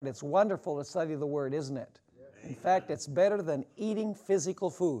It's wonderful to study the Word, isn't it? In fact, it's better than eating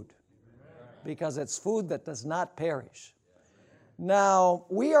physical food because it's food that does not perish. Now,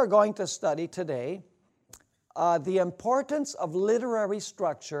 we are going to study today the importance of literary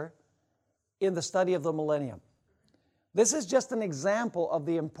structure in the study of the millennium. This is just an example of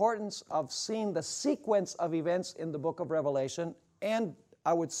the importance of seeing the sequence of events in the book of Revelation, and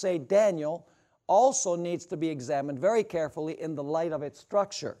I would say Daniel also needs to be examined very carefully in the light of its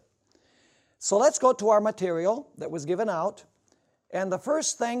structure. So let's go to our material that was given out, and the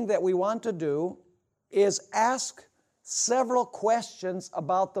first thing that we want to do is ask several questions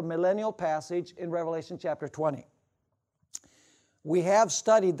about the millennial passage in Revelation chapter 20. We have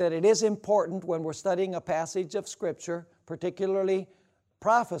studied that it is important when we're studying a passage of Scripture, particularly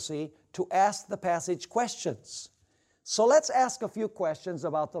prophecy, to ask the passage questions. So let's ask a few questions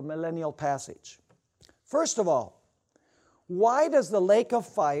about the millennial passage. First of all, why does the lake of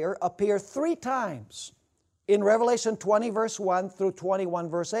fire appear 3 times in Revelation 20 verse 1 through 21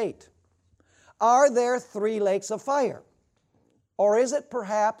 verse 8? Are there 3 lakes of fire? Or is it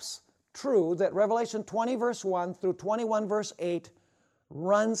perhaps true that Revelation 20 verse 1 through 21 verse 8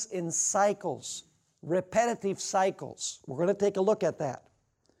 runs in cycles, repetitive cycles? We're going to take a look at that.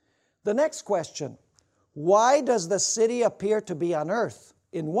 The next question, why does the city appear to be on earth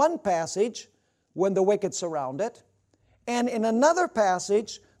in one passage when the wicked surround it, and in another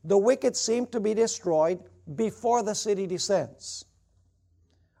passage the wicked seem to be destroyed before the city descends?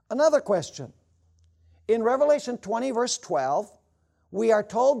 Another question, in Revelation 20 verse 12, we are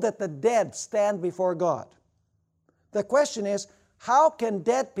told that the dead stand before God. The question is, how can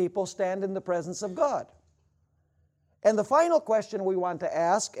dead people stand in the presence of God? And the final question we want to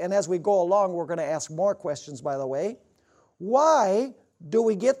ask, and as we go along we're going to ask more questions by the way, why do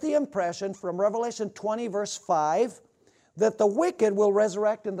we get the impression from Revelation 20 verse 5 that the wicked will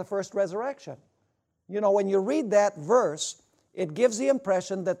resurrect in the first resurrection? You know, when you read that verse, it gives the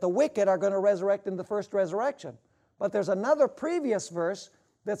impression that the wicked are going to resurrect in the first resurrection. But there's another previous verse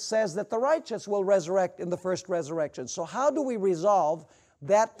that says that the righteous will resurrect in the first resurrection. So how do we resolve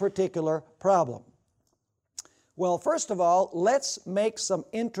that particular problem? Well, first of all, let's make some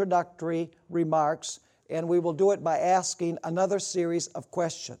introductory remarks, and we will do it by asking another series of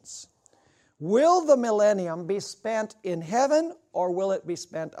questions. Will the millennium be spent in heaven, or will it be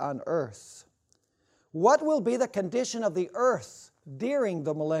spent on earth? What will be the condition of the earth during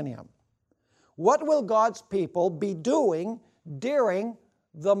the millennium? What will God's people be doing during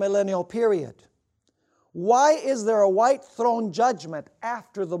the millennial period? Why is there a white throne judgment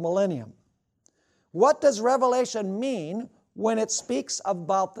after the millennium? What does Revelation mean when it speaks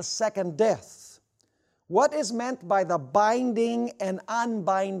about the second death? What is meant by the binding and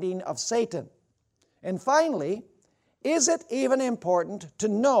unbinding of Satan? And finally, is it even important to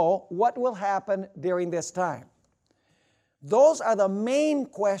know what will happen during this time? Those are the main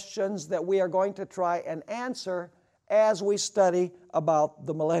questions that we are going to try and answer as we study about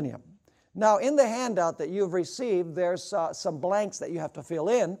the millennium. Now, in the handout that you've received, there's some blanks that you have to fill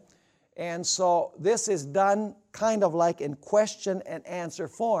in. And so this is done kind of like in question and answer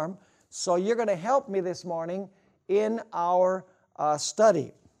form. So you're going to help me this morning in our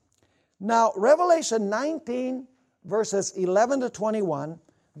study. Now, Revelation 19, verses 11 to 21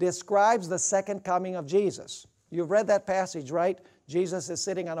 describes the second coming of Jesus. You've read that passage, right? Jesus is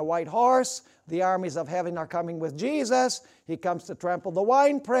sitting on a white horse. The armies of heaven are coming with Jesus. He comes to trample the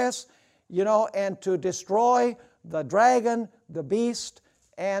winepress, and to destroy the dragon, the beast,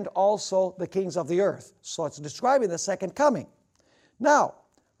 and also the kings of the earth. So it's describing the second coming. Now,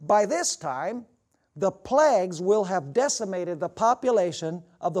 by this time, the plagues will have decimated the population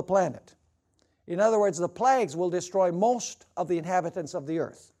of the planet. In other words, the plagues will destroy most of the inhabitants of the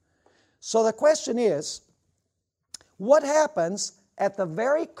earth. So the question is, what happens at the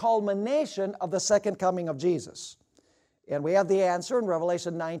very culmination of the second coming of Jesus? And we have the answer in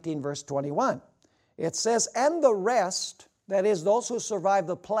Revelation 19, verse 21. It says, and the rest, that is, those who survived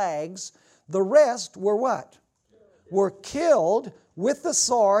the plagues, the rest were what? Were killed with the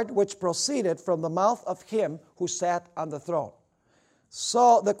sword which proceeded from the mouth of him who sat on the throne.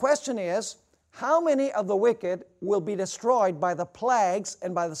 So the question is, how many of the wicked will be destroyed by the plagues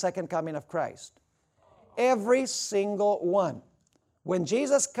and by the second coming of Christ? Every single one. When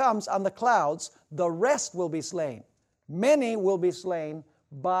Jesus comes on the clouds, the rest will be slain. Many will be slain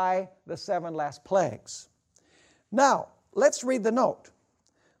by the 7 last plagues. Now, let's read the note.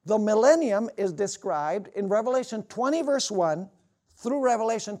 The millennium is described in Revelation 20 verse 1 through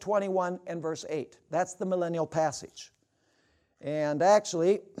Revelation 21 and verse 8. That's the millennial passage. And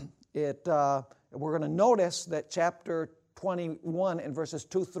actually, we're going to notice that chapter 21 and verses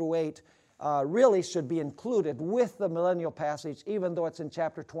 2 through 8 really should be included with the millennial passage, even though it's in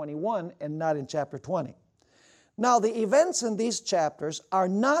chapter 21 and not in chapter 20. Now, the events in these chapters are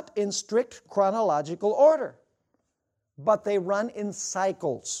not in strict chronological order, but they run in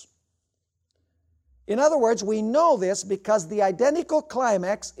cycles. In other words, we know this because the identical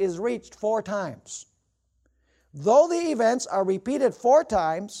climax is reached 4 times. Though the events are repeated 4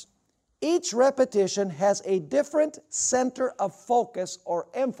 times, each repetition has a different center of focus or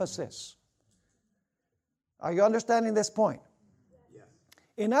emphasis. Are you understanding this point? Yes.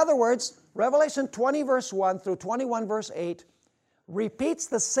 In other words, Revelation 20 verse 1 through 21 verse 8 repeats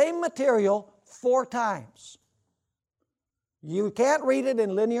the same material 4 times. You can't read it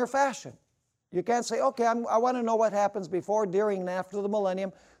in linear fashion. You can't say, okay, I want to know what happens before, during, and after the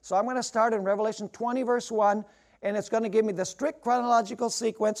millennium, so I'm going to start in Revelation 20 verse 1, and it's going to give me the strict chronological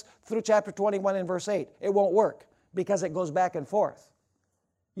sequence through chapter 21 and verse 8. It won't work because it goes back and forth.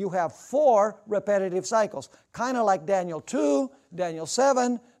 You have 4 repetitive cycles, kind of like Daniel 2, Daniel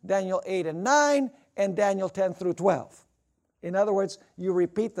 7, Daniel 8 and 9, and Daniel 10 through 12. In other words, you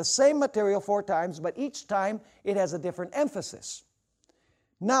repeat the same material 4 times, but each time it has a different emphasis.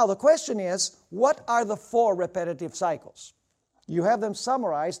 Now, the question is, what are the 4 repetitive cycles? You have them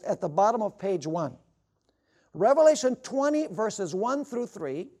summarized at the bottom of page 1. Revelation 20, verses 1 through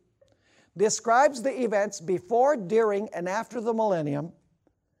 3, describes the events before, during, and after the millennium,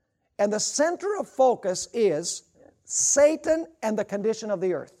 and the center of focus is Satan and the condition of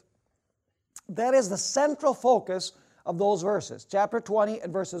the earth. That is the central focus of those verses, chapter 20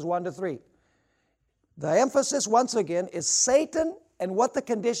 and verses 1 to 3. The emphasis, once again, is Satan and what the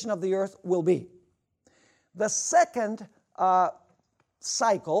condition of the earth will be. The second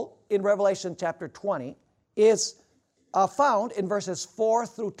cycle in Revelation chapter 20 is found in verses 4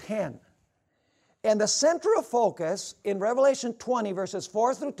 through 10. And the center of focus in Revelation 20, verses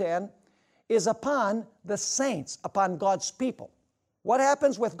 4 through 10, is upon the saints, upon God's people. What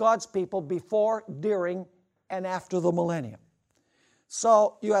happens with God's people before, during, and after the millennium?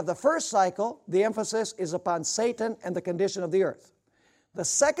 So you have the first cycle, the emphasis is upon Satan and the condition of the earth. The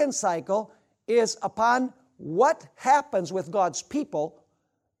second cycle is upon what happens with God's people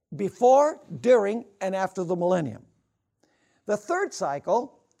before, during, and after the millennium. The third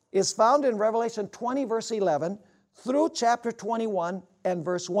cycle is found in Revelation 20, verse 11, through chapter 21 and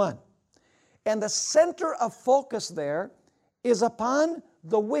verse 1. And the center of focus there is upon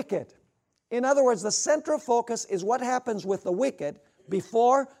the wicked. In other words, the center of focus is what happens with the wicked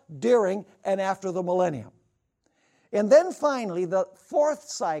before, during, and after the millennium. And then finally, the fourth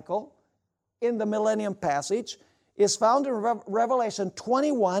cycle in the millennium passage is found in Revelation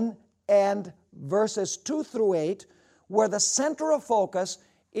 21 and verses 2 through 8, where the center of focus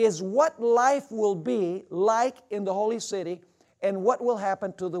is what life will be like in the holy city and what will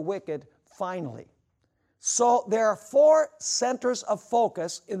happen to the wicked finally. So there are 4 centers of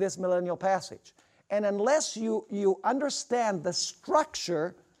focus in this millennial passage. And unless you understand the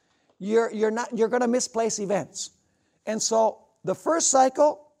structure, you're going to misplace events. And so the first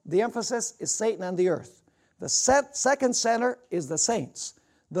cycle, the emphasis is Satan and the earth. The second center is the saints.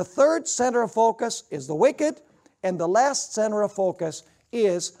 The third center of focus is the wicked. And the last center of focus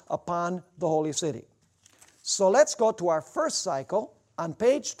is upon the holy city. So let's go to our first cycle on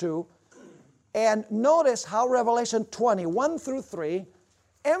page 2 and notice how Revelation 20, 1 through 3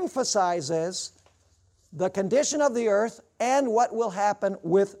 emphasizes the condition of the earth and what will happen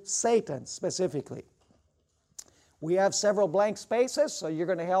with Satan specifically. We have several blank spaces, so you're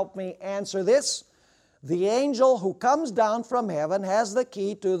going to help me answer this. The angel who comes down from heaven has the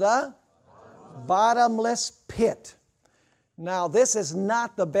key to the bottomless pit. Now, this is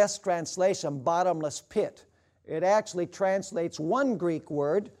not the best translation, bottomless pit. It actually translates one Greek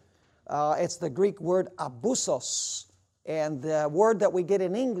word. It's the Greek word abyssos. And the word that we get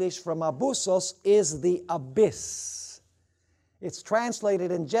in English from abyssos is the abyss. It's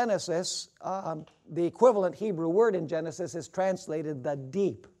translated in Genesis, the equivalent Hebrew word in Genesis is translated the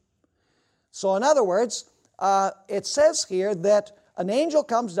deep. So in other words, it says here that an angel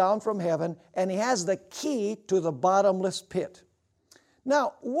comes down from heaven and he has the key to the bottomless pit.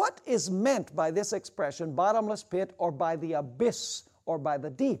 Now, what is meant by this expression, bottomless pit, or by the abyss, or by the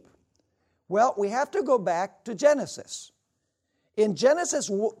deep? Well, we have to go back to Genesis. In Genesis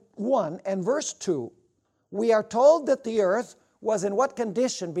 1 and verse 2, we are told that the earth was in what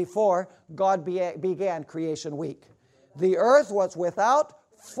condition before God began creation week? The earth was without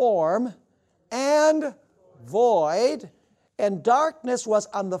form and void, and darkness was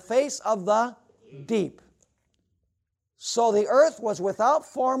on the face of the deep. So the earth was without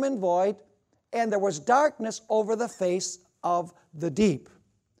form and void, and there was darkness over the face of the deep.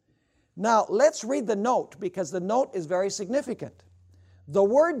 Now, let's read the note, because the note is very significant. The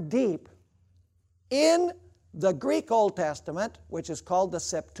word deep in the Greek Old Testament, which is called the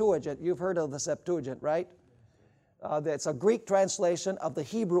Septuagint, you've heard of the Septuagint, right? It's a Greek translation of the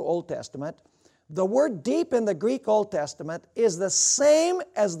Hebrew Old Testament. The word deep in the Greek Old Testament is the same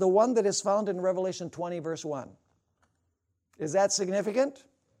as the one that is found in Revelation 20, verse 1. Is that significant?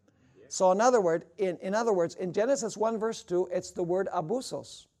 So in other words, in Genesis 1, verse 2, it's the word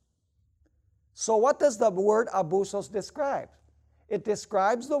abusos. So what does the word abusos describe? It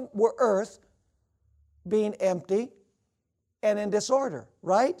describes the earth being empty and in disorder,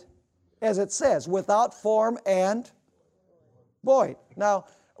 right? As it says, without form and void. Now,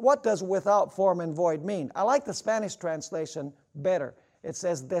 what does without form and void mean? I like the Spanish translation better. It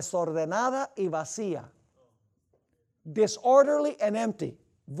says desordenada y vacía. Disorderly and empty.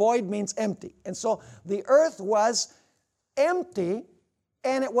 Void means empty. And so the earth was empty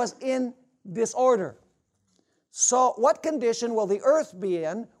and it was in disorder. So what condition will the earth be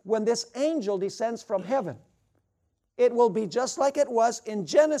in when this angel descends from heaven? It will be just like it was in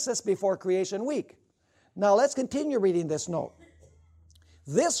Genesis before creation week. Now let's continue reading this note.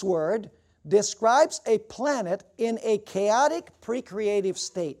 This word describes a planet in a chaotic pre-creative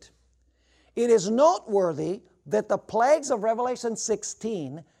state. It is noteworthy that the plagues of Revelation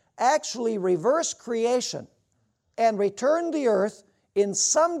 16 actually reverse creation and return the earth in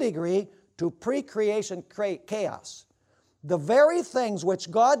some degree to pre-creation chaos. The very things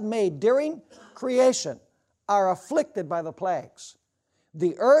which God made during creation are afflicted by the plagues.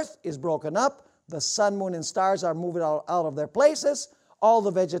 The earth is broken up, the sun, moon, and stars are moved out of their places, all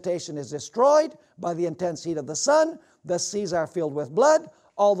the vegetation is destroyed by the intense heat of the sun, the seas are filled with blood,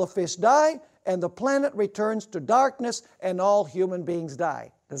 all the fish die, and the planet returns to darkness, and all human beings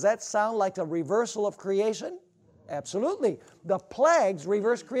die. Does that sound like a reversal of creation? Absolutely. The plagues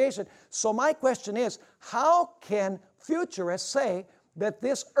reverse creation. So my question is, how can futurists say that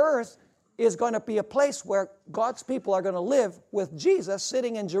this earth is going to be a place where God's people are going to live with Jesus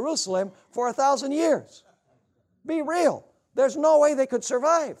sitting in Jerusalem for 1,000 years? Be real. There's no way they could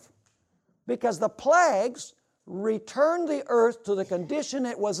survive, because the plagues returned the earth to the condition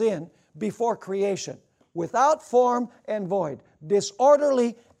it was in before creation, without form and void,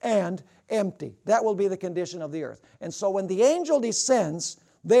 disorderly and empty. That will be the condition of the earth. And so when the angel descends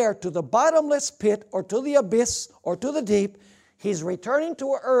there to the bottomless pit or to the abyss or to the deep, he's returning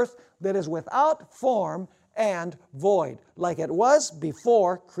to an earth that is without form and void, like it was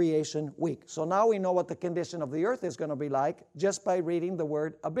before creation week. So now we know what the condition of the earth is going to be like just by reading the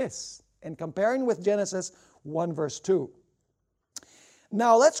word abyss and comparing with Genesis 1 verse 2.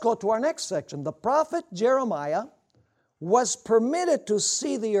 Now let's go to our next section. The prophet Jeremiah was permitted to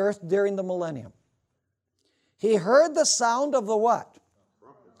see the earth during the millennium. He heard the sound of the what?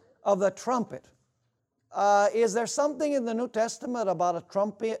 Of the trumpet. Is there something in the New Testament about a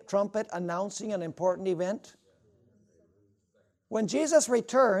trumpet announcing an important event? When Jesus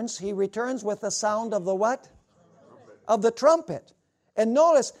returns, he returns with the sound of the what? Of the trumpet. And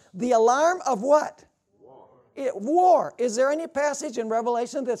notice, the alarm of what? War. Is there any passage in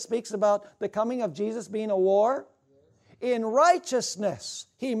Revelation that speaks about the coming of Jesus being a war? In righteousness,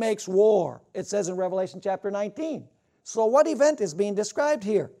 he makes war. It says in Revelation chapter 19. So what event is being described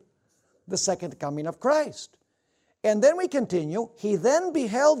here? The second coming of Christ. And then we continue. He then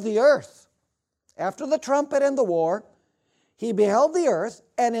beheld the earth. After the trumpet and the war, he beheld the earth,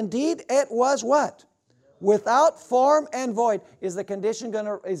 and indeed it was what? Without form and void. Is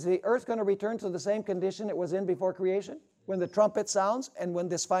the earth going to return to the same condition it was in before creation? When the trumpet sounds and when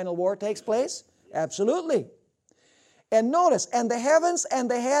this final war takes place? Absolutely. And notice, and the heavens,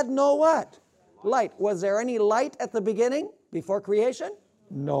 and they had no what? Light. Was there any light at the beginning before creation?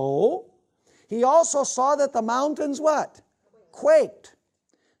 No. He also saw that the mountains what? Quaked.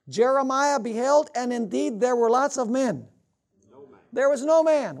 Jeremiah beheld, and indeed there were lots of men. There was no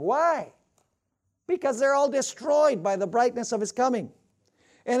man. Why? Because they're all destroyed by the brightness of his coming.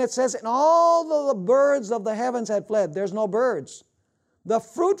 And it says, and all the birds of the heavens had fled. There's no birds. The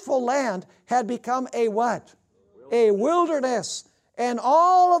fruitful land had become a what? A wilderness. And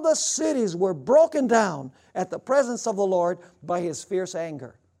all of the cities were broken down at the presence of the Lord by his fierce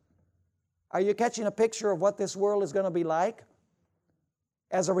anger. Are you catching a picture of what this world is going to be like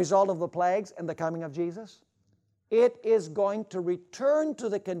as a result of the plagues and the coming of Jesus? It is going to return to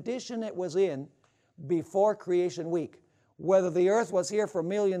the condition it was in before creation week. Whether the earth was here for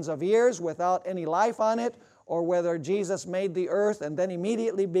millions of years without any life on it, or whether Jesus made the earth and then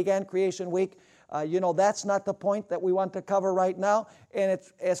immediately began creation week, that's not the point that we want to cover right now. And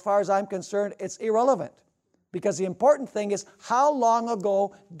it's, as far as I'm concerned, it's irrelevant. Because the important thing is, how long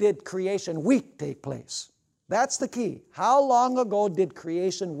ago did creation week take place? That's the key. How long ago did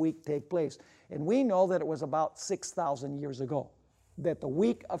creation week take place? And we know that it was about 6,000 years ago that the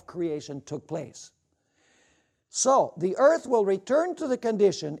week of creation took place. So, the earth will return to the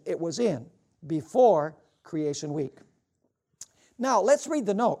condition it was in before creation week. Now, let's read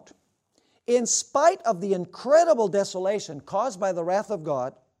the note. In spite of the incredible desolation caused by the wrath of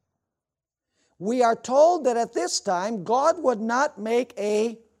God, we are told that at this time God would not make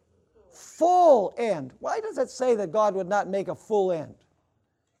a full end. Why does it say that God would not make a full end?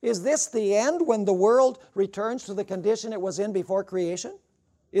 Is this the end when the world returns to the condition it was in before creation?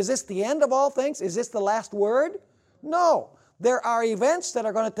 Is this the end of all things? Is this the last word? No. There are events that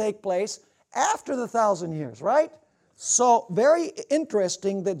are going to take place after the 1,000 years, right? So, very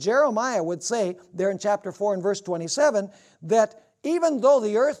interesting that Jeremiah would say there in chapter 4 and verse 27 that even though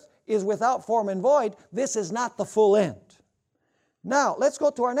the earth is without form and void, this is not the full end. Now, let's go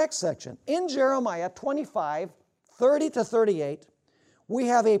to our next section. In Jeremiah 25, 30 to 38, we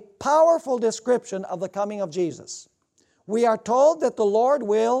have a powerful description of the coming of Jesus. We are told that the Lord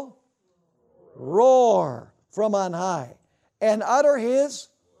will roar from on high and utter His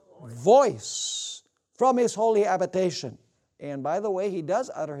voice from His holy habitation. And by the way, He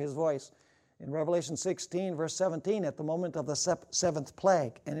does utter His voice in Revelation 16, verse 17, at the moment of the seventh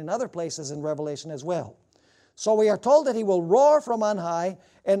plague, and in other places in Revelation as well. So we are told that He will roar from on high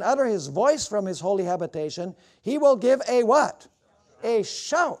and utter His voice from His holy habitation. He will give a what? A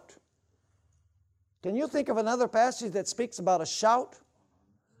shout. Can you think of another passage that speaks about a shout?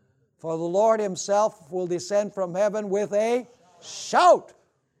 For the Lord Himself will descend from heaven with a shout,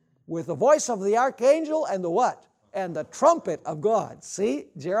 with the voice of the archangel and the what? And the trumpet of God. See,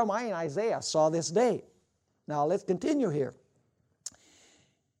 Jeremiah and Isaiah saw this day. Now let's continue here.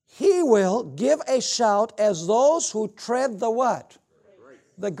 He will give a shout as those who tread the what?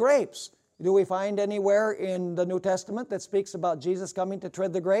 The grapes. Do we find anywhere in the New Testament that speaks about Jesus coming to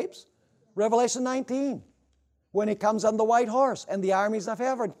tread the grapes? Revelation 19. When He comes on the white horse and the armies of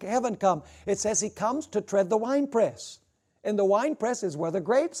heaven come, it says He comes to tread the winepress. And the winepress is where the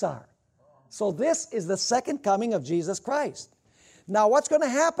grapes are. So this is the second coming of Jesus Christ. Now what's going to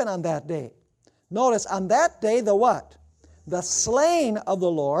happen on that day? Notice, on that day, the what? The slain of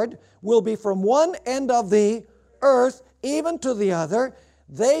the Lord will be from one end of the earth even to the other.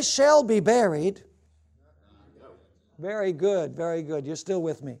 They shall be buried. Very good, very good. You're still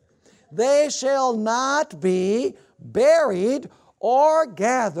with me. They shall not be buried or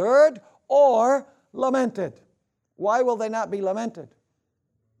gathered or lamented. Why will they not be lamented?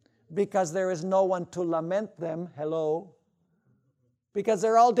 Because there is no one to lament them. Hello? Because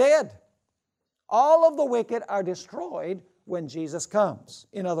they're all dead. All of the wicked are destroyed when Jesus comes,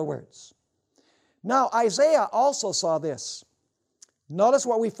 in other words. Now, Isaiah also saw this. Notice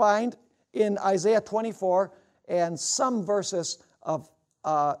what we find in Isaiah 24 and some verses of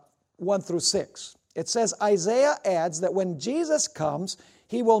 1 through 6. It says, Isaiah adds that when Jesus comes,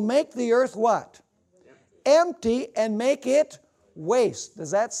 He will make the earth what? Empty and make it waste.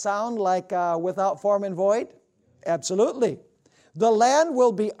 Does that sound like without form and void? Absolutely. The land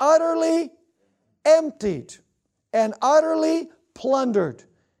will be utterly emptied and utterly plundered.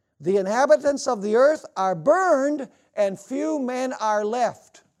 The inhabitants of the earth are burned and few men are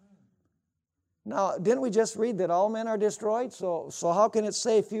left. Now, didn't we just read that all men are destroyed? So how can it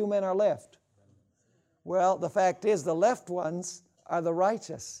say few men are left? Well, the fact is the left ones are the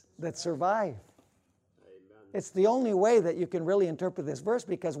righteous that survive. It's the only way that you can really interpret this verse,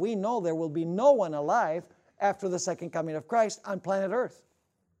 because we know there will be no one alive after the second coming of Christ on planet Earth.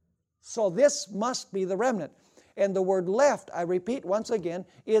 So this must be the remnant. And the word left, I repeat once again,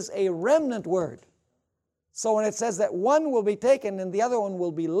 is a remnant word. So when it says that one will be taken and the other one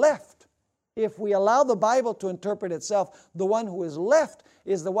will be left, if we allow the Bible to interpret itself, the one who is left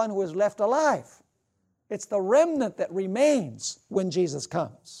is the one who is left alive. It's the remnant that remains when Jesus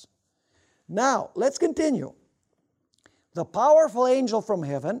comes. Now, let's continue. The powerful angel from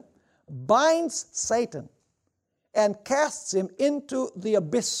heaven binds Satan and casts him into the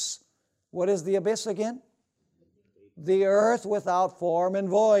abyss. What is the abyss again? The earth without form and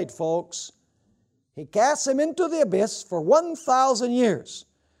void, folks. He casts him into the abyss for 1,000 years.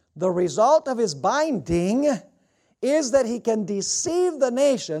 The result of his binding is that he can deceive the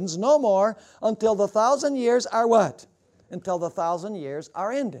nations no more until the 1,000 years are what? Until the 1,000 years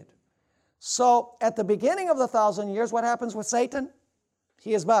are ended. So, at the beginning of the 1,000 years, what happens with Satan?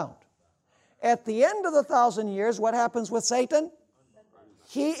 He is bound. At the end of the 1,000 years, what happens with Satan?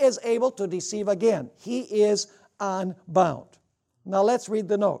 He is able to deceive again. He is unbound. Now let's read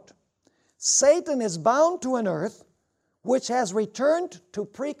the note. Satan is bound to an earth which has returned to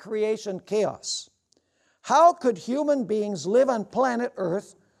pre-creation chaos. How could human beings live on planet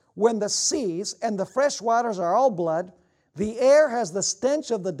Earth when the seas and the fresh waters are all blood, the air has the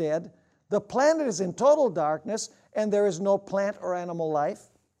stench of the dead, the planet is in total darkness, and there is no plant or animal life?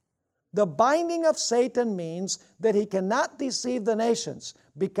 The binding of Satan means that he cannot deceive the nations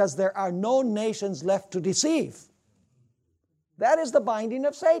because there are no nations left to deceive. That is the binding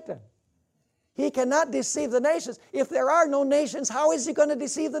of Satan. He cannot deceive the nations. If there are no nations, how is he going to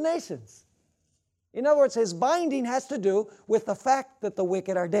deceive the nations? In other words, his binding has to do with the fact that the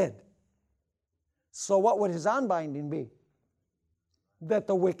wicked are dead. So what would his unbinding be? That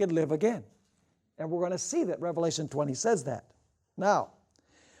the wicked live again. And we're going to see that Revelation 20 says that. Now,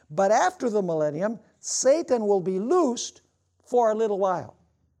 but after the millennium, Satan will be loosed for a little while.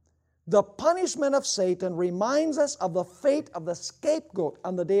 The punishment of Satan reminds us of the fate of the scapegoat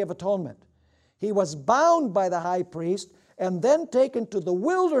on the Day of Atonement. He was bound by the high priest and then taken to the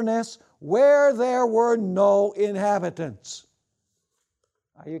wilderness where there were no inhabitants.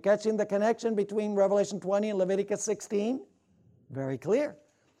 Are you catching the connection between Revelation 20 and Leviticus 16? Very clear.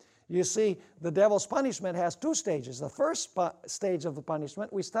 You see, the devil's punishment has two stages. The first stage of the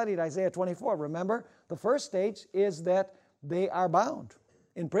punishment, we studied Isaiah 24. Remember, the first stage is that they are bound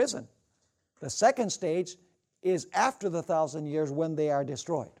in prison. The second stage is after the 1,000 years when they are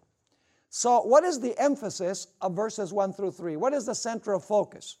destroyed. So what is the emphasis of verses 1 through 3? What is the center of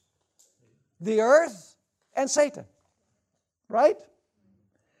focus? The earth and Satan, right?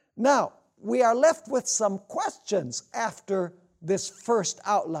 Now, we are left with some questions after this first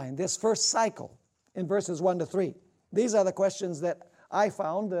outline, this first cycle in verses 1 to 3. These are the questions that I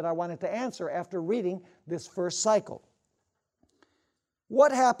found that I wanted to answer after reading this first cycle.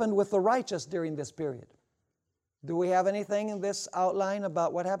 What happened with the righteous during this period? Do we have anything in this outline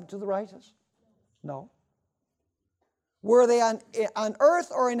about what happened to the righteous? No. Were they on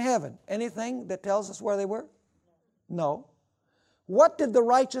earth or in heaven? Anything that tells us where they were? No. What did the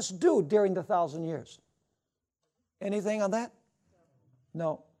righteous do during the 1,000 years? Anything on that?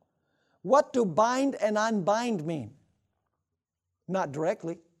 No. What do bind and unbind mean? Not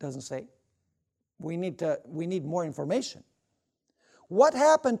directly, doesn't say. We need more information. What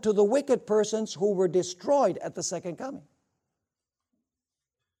happened to the wicked persons who were destroyed at the second coming?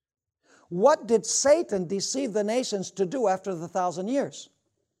 What did Satan deceive the nations to do after the 1,000 years?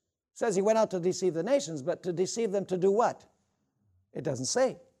 It says he went out to deceive the nations, but to deceive them to do what? It doesn't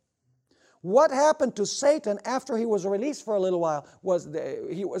say. What happened to Satan after he was released for a little while?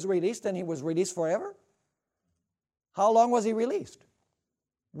 He was released and he was released forever? How long was he released?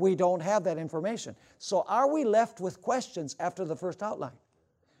 We don't have that information. So are we left with questions after the first outline?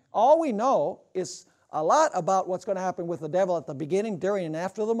 All we know is a lot about what's going to happen with the devil at the beginning, during, and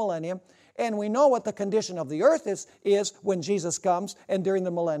after the millennium. And we know what the condition of the earth is when Jesus comes and during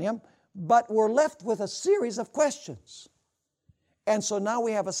the millennium. But we're left with a series of questions. And so now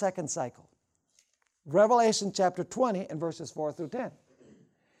we have a second cycle. Revelation chapter 20 and verses 4 through 10.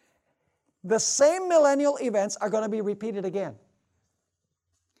 The same millennial events are going to be repeated again.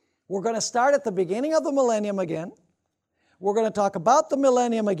 We're going to start at the beginning of the millennium again. We're going to talk about the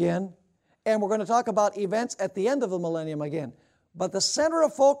millennium again. And we're going to talk about events at the end of the millennium again. But the center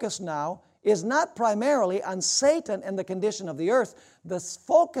of focus now is not primarily on Satan and the condition of the earth. The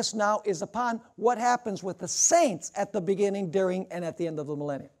focus now is upon what happens with the saints at the beginning, during, and at the end of the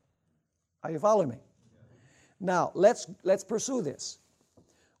millennium. Are you following me? Now, let's pursue this.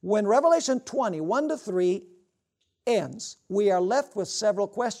 When Revelation 20, 1 to 3 ends, we are left with several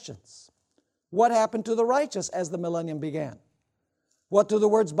questions. What happened to the righteous as the millennium began? What do the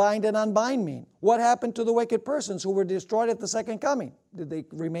words bind and unbind mean? What happened to the wicked persons who were destroyed at the second coming? Did they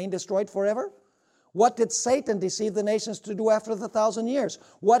remain destroyed forever? What did Satan deceive the nations to do after the 1,000 years?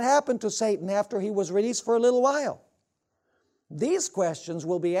 What happened to Satan after he was released for a little while? These questions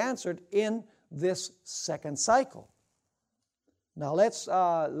will be answered in this second cycle. Now let's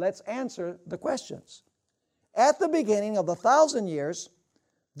answer the questions. At the beginning of the 1,000 years,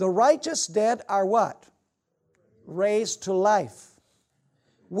 the righteous dead are what? Raised to life.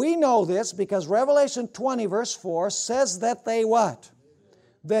 We know this because Revelation 20 verse 4 says that they what?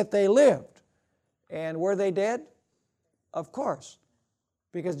 That they lived. And were they dead? Of course.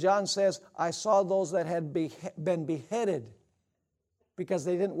 Because John says, I saw those that had been beheaded because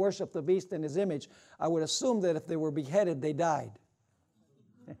they didn't worship the beast in his image. I would assume that if they were beheaded, they died.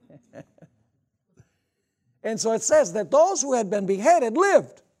 And so it says that those who had been beheaded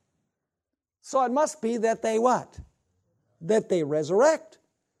lived. So it must be that they what? That they resurrect.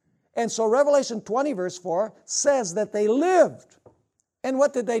 And so Revelation 20 verse 4 says that they lived. And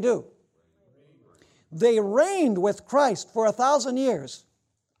what did they do? They reigned with Christ for 1,000 years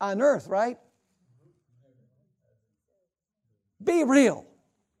on earth, right? Be real.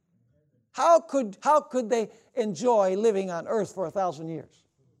 How could they enjoy living on earth for 1,000 years?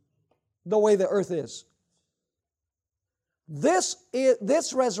 The way the earth is. This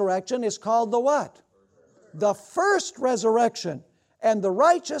resurrection is called the what? The first resurrection. And the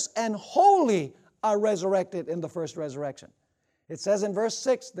righteous and holy are resurrected in the first resurrection. It says in verse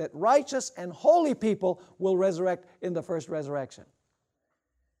 6 that righteous and holy people will resurrect in the first resurrection.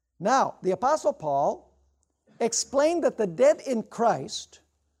 Now, the Apostle Paul explained that the dead in Christ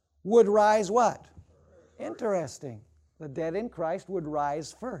would rise what? Interesting. The dead in Christ would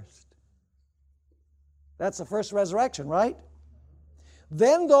rise first. That's the first resurrection, right?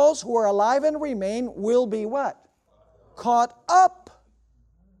 Then those who are alive and remain will be what? Caught up.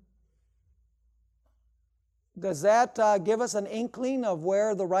 Does that give us an inkling of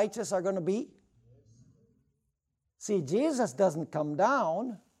where the righteous are going to be? See, Jesus doesn't come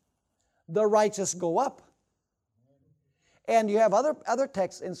down. The righteous go up. And you have other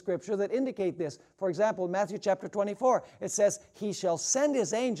texts in Scripture that indicate this. For example, in Matthew chapter 24, it says, He shall send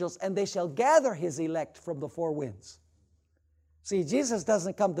His angels, and they shall gather His elect from the four winds. See, Jesus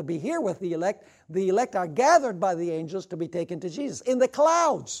doesn't come to be here with the elect. The elect are gathered by the angels to be taken to Jesus. In the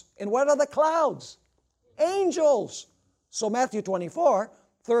clouds. And what are the clouds? Angels. So Matthew 24,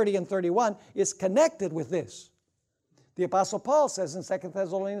 30 and 31 is connected with this. The Apostle Paul says in 2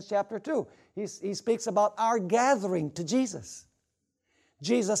 Thessalonians chapter 2, he speaks about our gathering to Jesus.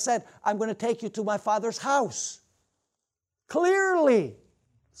 Jesus said, I'm going to take you to my Father's house. Clearly,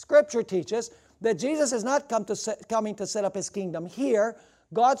 Scripture teaches that Jesus is not coming to set up His kingdom here.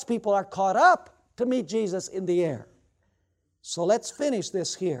 God's people are caught up to meet Jesus in the air. So let's finish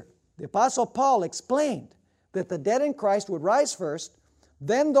this here. The Apostle Paul explained that the dead in Christ would rise first,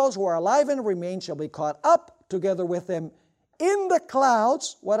 then those who are alive and remain shall be caught up together with them in the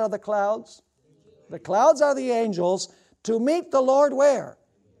clouds. What are the clouds? The clouds are the angels to meet the Lord where?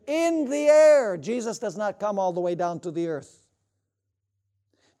 In the air. Jesus does not come all the way down to the earth.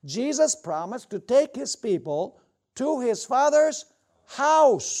 Jesus promised to take His people to His Father's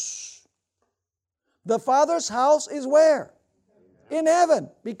house. The Father's house is where? In heaven,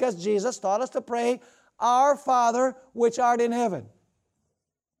 because Jesus taught us to pray, Our Father which art in heaven.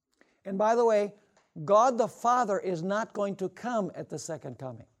 And by the way, God the Father is not going to come at the second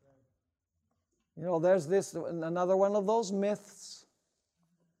coming. You know, there's another one of those myths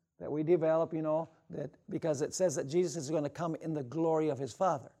that we develop, that because it says that Jesus is going to come in the glory of His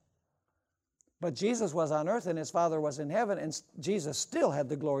Father. But Jesus was on earth and His Father was in heaven, and Jesus still had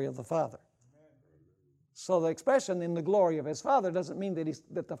the glory of the Father. So the expression in the glory of His Father doesn't mean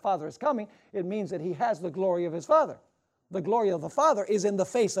that the Father is coming. It means that He has the glory of His Father. The glory of the Father is in the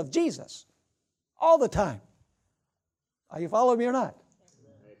face of Jesus all the time. Are you following me or not?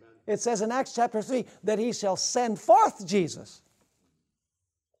 Amen. It says in Acts chapter 3 that He shall send forth Jesus.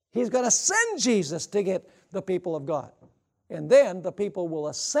 He's going to send Jesus to get the people of God. And then the people will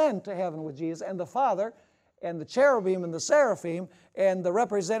ascend to heaven with Jesus, and the Father and the cherubim and the seraphim and the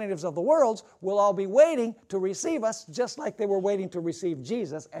representatives of the worlds will all be waiting to receive us, just like they were waiting to receive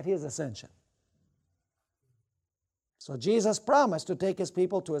Jesus at His ascension. So Jesus promised to take His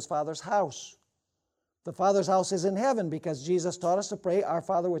people to His Father's house. The Father's house is in heaven because Jesus taught us to pray, Our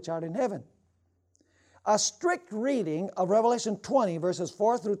Father which art in heaven. A strict reading of Revelation 20, verses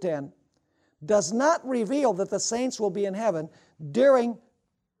 4 through 10, does not reveal that the saints will be in heaven during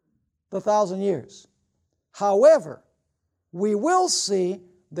the 1,000 years. However, we will see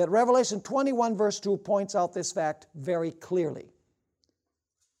that Revelation 21, verse 2 points out this fact very clearly.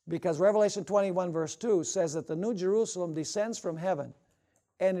 Because Revelation 21, verse 2 says that the New Jerusalem descends from heaven,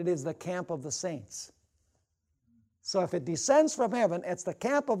 and it is the camp of the saints. So if it descends from heaven, it's the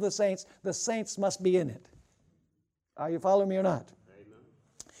camp of the saints must be in it. Are you following me or not? Amen.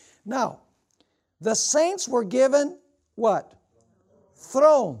 Now, the saints were given what?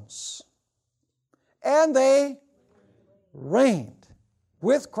 Thrones. And they reigned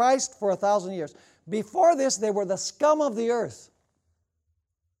with Christ for 1,000 years. Before this, they were the scum of the earth.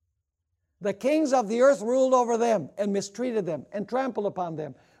 The kings of the earth ruled over them and mistreated them and trampled upon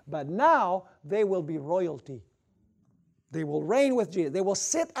them. But now they will be royalty. They will reign with Jesus. They will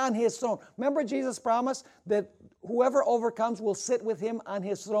sit on His throne. Remember Jesus promised that whoever overcomes will sit with Him on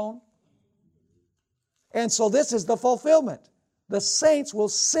His throne? And so this is the fulfillment. The saints will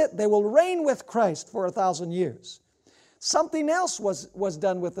sit, they will reign with Christ for 1,000 years. Something else was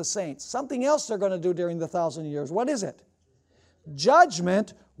done with the saints. Something else they're going to do during the 1,000 years. What is it?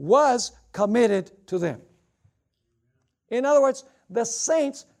 Judgment was committed to them. In other words, the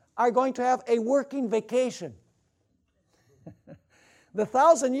saints are going to have a working vacation. The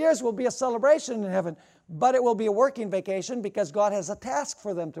 1,000 years will be a celebration in heaven, but it will be a working vacation because God has a task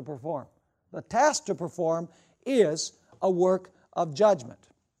for them to perform. The task to perform is a work of judgment.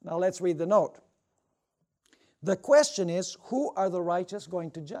 Now let's read the note. The question is, who are the righteous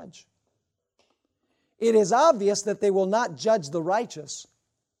going to judge? It is obvious that they will not judge the righteous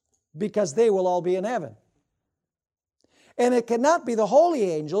because they will all be in heaven. And it cannot be the holy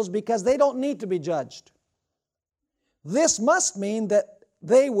angels because they don't need to be judged. This must mean that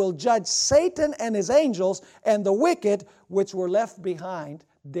they will judge Satan and his angels and the wicked which were left behind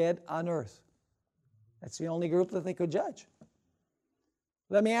dead on earth. That's the only group that they could judge.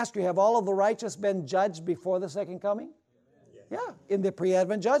 Let me ask you, have all of the righteous been judged before the second coming? Yeah, in the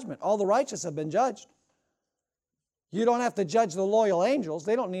pre-advent judgment. All the righteous have been judged. You don't have to judge the loyal angels.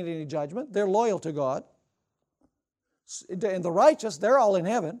 They don't need any judgment. They're loyal to God. And the righteous, they're all in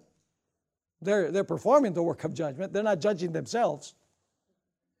heaven. They're performing the work of judgment. They're not judging themselves.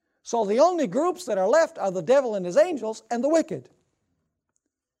 So the only groups that are left are the devil and his angels and the wicked.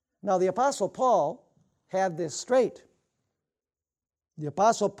 Now the Apostle Paul had this straight. The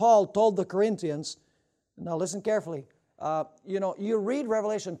Apostle Paul told the Corinthians, now listen carefully, you read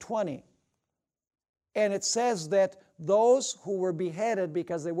Revelation 20, and it says that those who were beheaded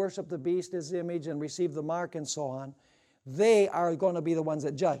because they worshiped the beast, his image, and received the mark and so on, they are going to be the ones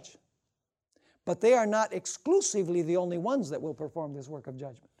that judge. But they are not exclusively the only ones that will perform this work of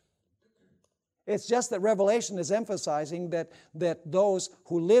judgment. It's just that Revelation is emphasizing that those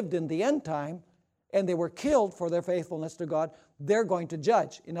who lived in the end time and they were killed for their faithfulness to God, they're going to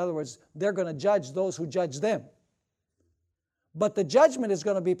judge. In other words, they're going to judge those who judge them. But the judgment is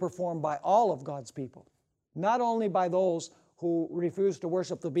going to be performed by all of God's people, not only by those who refuse to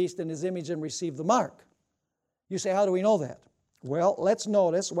worship the beast in his image and receive the mark. You say, how do we know that? Well, let's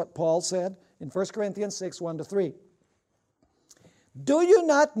notice what Paul said in 1 Corinthians 6, 1-3. Do you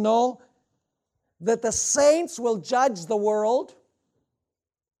not know that the saints will judge the world?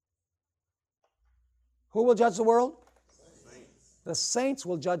 Who will judge the world? Saints. The saints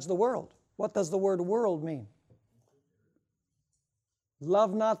will judge the world. What does the word world mean?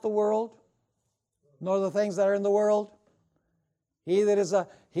 Love not the world, nor the things that are in the world. He that is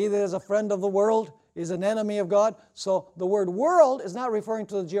a friend of the world is an enemy of God. So the word world is not referring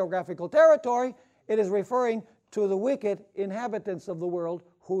to the geographical territory. It is referring to the wicked inhabitants of the world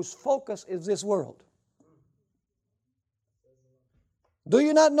whose focus is this world. Do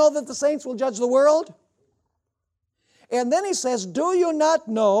you not know that the saints will judge the world? And then he says, do you not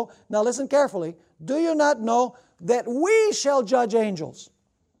know, now listen carefully, do you not know that we shall judge angels?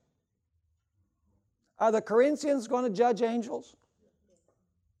 Are the Corinthians going to judge angels?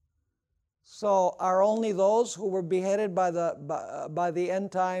 So are only those who were beheaded by the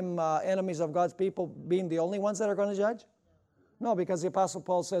end time enemies of God's people being the only ones that are going to judge? No, because the Apostle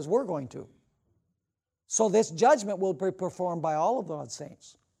Paul says we're going to. So this judgment will be performed by all of God's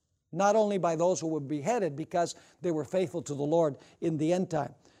saints, not only by those who were beheaded because they were faithful to the Lord in the end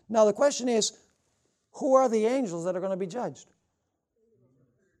time. Now the question is, who are the angels that are going to be judged?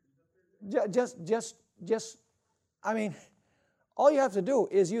 All you have to do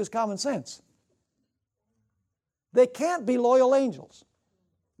is use common sense. They can't be loyal angels.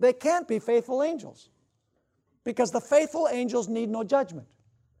 They can't be faithful angels. Because the faithful angels need no judgment.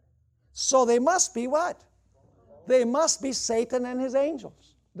 So they must be what? They must be Satan and his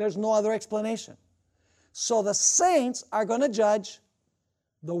angels. There's no other explanation. So the saints are going to judge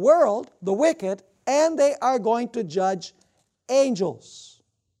the world, the wicked, and they are going to judge angels.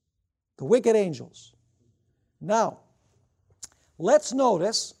 The wicked angels. Now, let's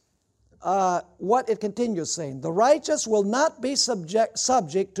notice what it continues saying. The righteous will not be subject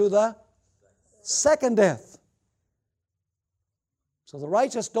to the second death. So the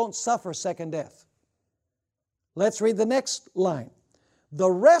righteous don't suffer second death. Let's read the next line. The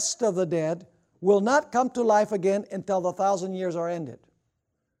rest of the dead will not come to life again until the 1,000 years are ended.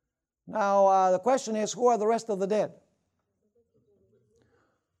 Now, the question is, who are the rest of the dead?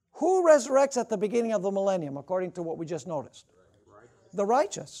 Who resurrects at the beginning of the millennium, according to what we just noticed? The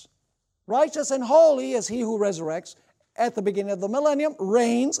righteous. Righteous and holy is he who resurrects at the beginning of the millennium,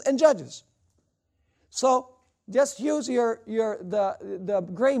 reigns and judges. So just use the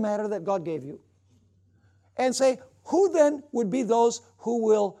gray matter that God gave you and say, who then would be those who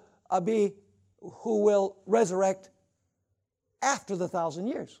will resurrect after the 1,000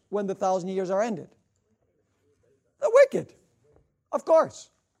 years, when the 1,000 years are ended? The wicked, of course.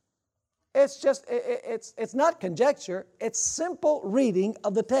 It's just, it's not conjecture, it's simple reading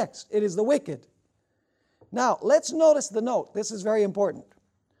of the text. It is the wicked. Now, let's notice the note. This is very important.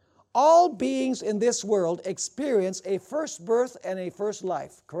 all beings in this world experience a first birth and a first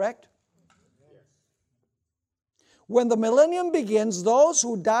life, correct? When the millennium begins, those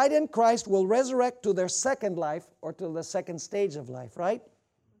who died in Christ will resurrect to their second life or to the second stage of life, right?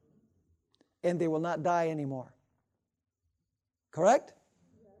 And they will not die anymore. Correct?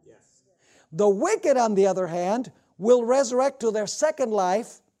 Yes. The wicked, on the other hand, will resurrect to their second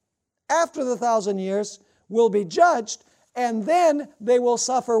life after the 1,000 years, will be judged, and then they will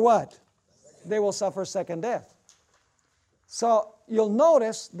suffer what? They will suffer second death. So you'll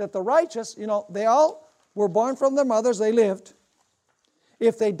notice that the righteous, they all were born from their mothers, they lived.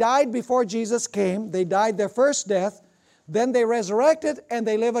 If they died before Jesus came, they died their first death, then they resurrected and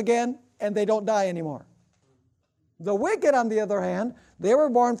they live again and they don't die anymore. The wicked, on the other hand, they were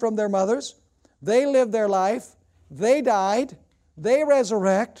born from their mothers, they lived their life, they died, they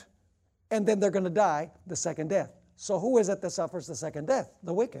resurrect, and then they're going to die the second death. So who is it that suffers the second death?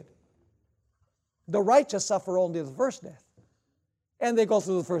 The wicked. The righteous suffer only the first death. And they go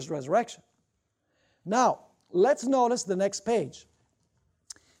through the first resurrection. Now, let's notice the next page.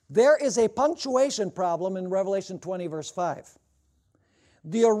 There is a punctuation problem in Revelation 20, verse 5.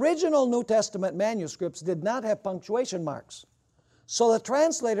 The original New Testament manuscripts did not have punctuation marks, so the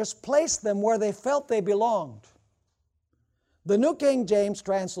translators placed them where they felt they belonged. The New King James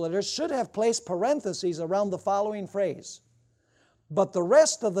translators should have placed parentheses around the following phrase, but the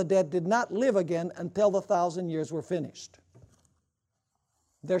rest of the dead did not live again until the 1,000 years were finished.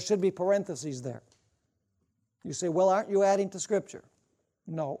 There should be parentheses there. You say, well, aren't you adding to Scripture?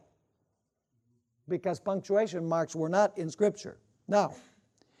 No, because punctuation marks were not in Scripture. Now,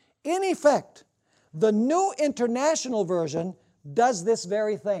 in effect, the New International Version does this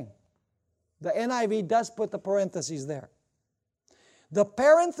very thing. The NIV does put the parentheses there. The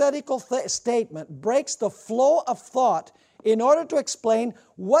parenthetical statement breaks the flow of thought in order to explain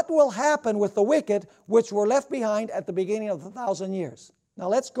what will happen with the wicked which were left behind at the beginning of the 1,000 years. Now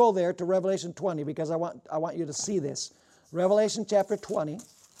let's go there to Revelation 20 because I want you to see this. Revelation chapter 20.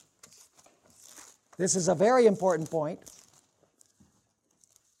 This is a very important point.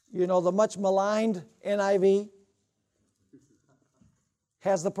 You know, the much maligned NIV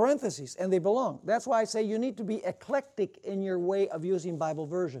has the parentheses, and they belong. That's why I say you need to be eclectic in your way of using Bible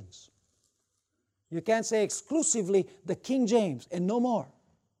versions. You can't say exclusively the King James and no more,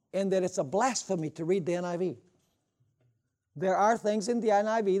 and that it's a blasphemy to read the NIV. There are things in the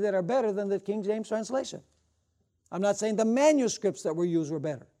NIV that are better than the King James translation. I'm not saying the manuscripts that were used were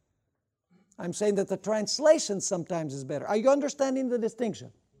better. I'm saying that the translation sometimes is better. Are you understanding the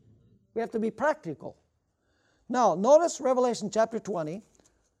distinction? We have to be practical. Now, notice Revelation chapter 20,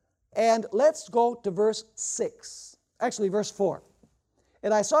 and let's go to verse 6. Actually, verse 4.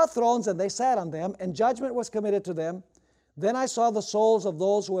 And I saw thrones, and they sat on them, and judgment was committed to them. Then I saw the souls of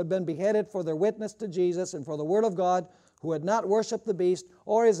those who had been beheaded for their witness to Jesus and for the word of God, who had not worshipped the beast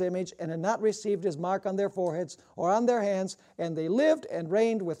or his image, and had not received his mark on their foreheads or on their hands, and they lived and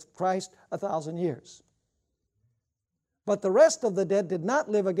reigned with Christ 1,000 years. But the rest of the dead did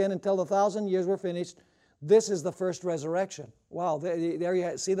not live again until the 1,000 years were finished. This is the first resurrection. Wow, there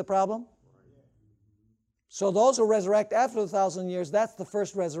you see the problem? So those who resurrect after the 1,000 years, that's the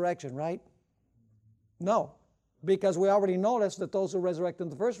first resurrection, right? No, because we already noticed that those who resurrect in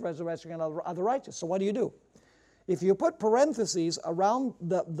the first resurrection are the righteous. So what do? If you put parentheses around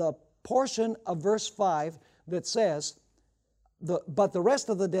the portion of verse 5 that says, but the rest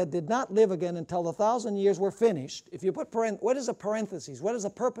of the dead did not live again until the 1,000 years were finished. If you put what is a parenthesis? What is the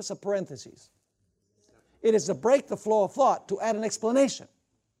purpose of parentheses? It is to break the flow of thought, to add an explanation.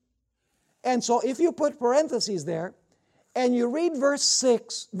 And so if you put parentheses there, and you read verse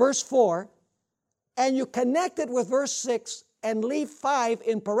 4, and you connect it with verse 6, and leave 5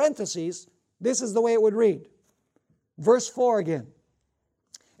 in parentheses, this is the way it would read. Verse 4 again.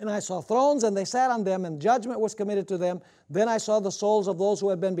 And I saw thrones, and they sat on them, and judgment was committed to them. Then I saw the souls of those who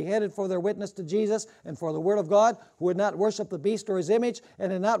had been beheaded for their witness to Jesus and for the word of God, who had not worshipped the beast or his image,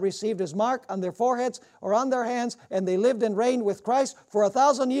 and had not received his mark on their foreheads or on their hands, and they lived and reigned with Christ for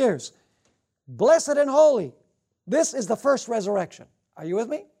 1,000 years. Blessed and holy. This is the first resurrection. Are you with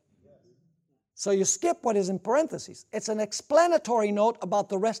me? So you skip what is in parentheses. It's an explanatory note about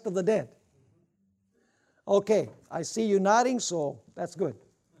the rest of the dead. Okay, I see you nodding, so that's good.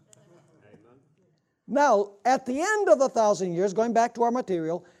 Now, at the end of the 1,000 years, going back to our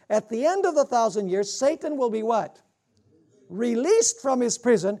material, at the end of the 1,000 years, Satan will be what? Released from his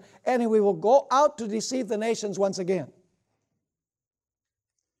prison, and he will go out to deceive the nations once again.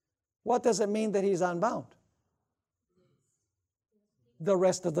 What does it mean that he's unbound? The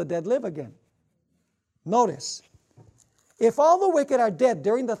rest of the dead live again. Notice, If all the wicked are dead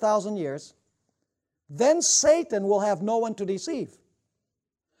during the 1,000 years, then Satan will have no one to deceive.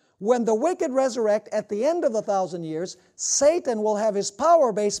 When the wicked resurrect at the end of the 1,000 years, Satan will have his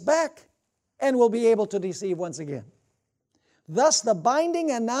power base back and will be able to deceive once again. Thus, the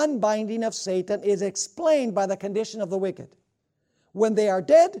binding and non-binding of Satan is explained by the condition of the wicked. When they are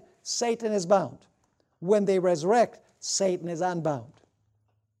dead, Satan is bound. When they resurrect, Satan is unbound.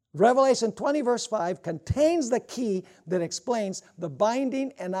 Revelation 20 verse 5 contains the key that explains the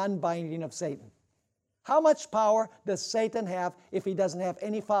binding and unbinding of Satan. How much power does Satan have if he doesn't have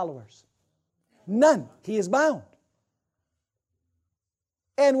any followers? None. He is bound.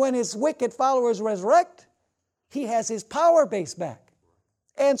 And when his wicked followers resurrect, he has his power base back.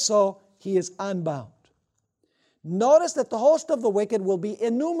 And so he is unbound. Notice that the host of the wicked will be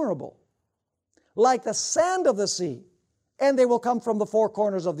innumerable, like the sand of the sea, and they will come from the four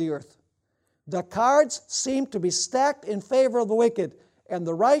corners of the earth. The cards seem to be stacked in favor of the wicked, and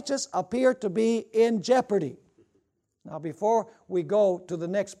the righteous appear to be in jeopardy. Now, before we go to the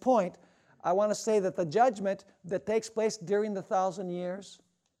next point, I want to say that the judgment that takes place during the 1,000 years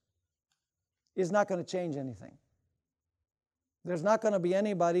is not going to change anything. There's not going to be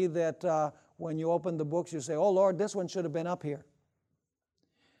anybody that when you open the books you say, oh Lord, this one should have been up here.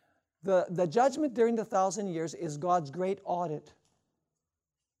 The judgment during the 1,000 years is God's great audit.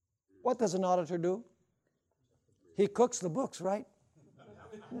 What does an auditor do? He cooks the books, right?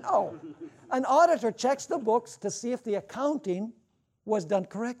 No. An auditor checks the books to see if the accounting was done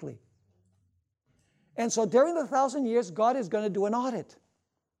correctly. And so during the 1,000 years, God is going to do an audit.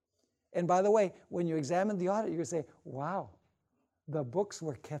 And by the way, when you examine the audit, you're going to say, wow, the books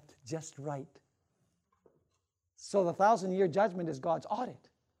were kept just right. So the 1,000-year judgment is God's audit.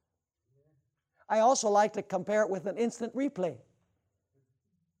 I also like to compare it with an instant replay.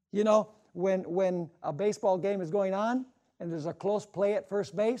 You know, when a baseball game is going on and there's a close play at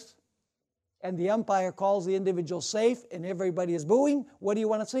first base and the umpire calls the individual safe and everybody is booing, what do you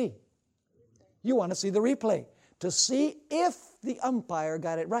want to see? You want to see the replay to see if the umpire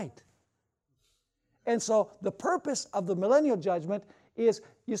got it right. And so the purpose of the millennial judgment is,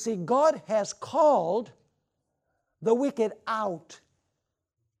 you see, God has called the wicked out.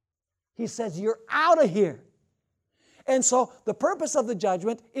 He says, you're out of here. And so the purpose of the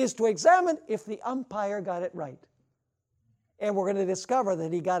judgment is to examine if the umpire got it right. And we're going to discover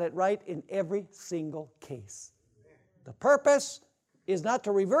that he got it right in every single case. The purpose is not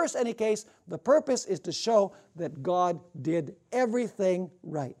to reverse any case. The purpose is to show that God did everything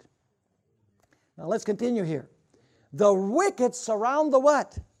right. Now let's continue here. The wicked surround the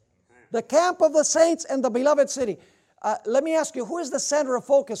what? The camp of the saints and the beloved city. Let me ask you, who is the center of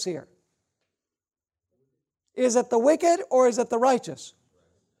focus here? Is it the wicked or is it the righteous?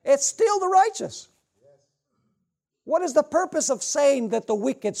 It's still the righteous. What is the purpose of saying that the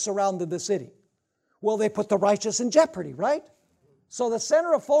wicked surrounded the city? Well, they put the righteous in jeopardy, right? So the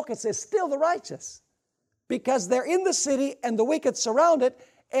center of focus is still the righteous because they're in the city and the wicked surround it,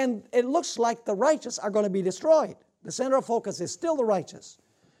 and it looks like the righteous are going to be destroyed. The center of focus is still the righteous.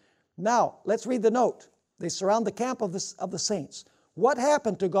 Now, let's read the note. They surround the camp of the saints. What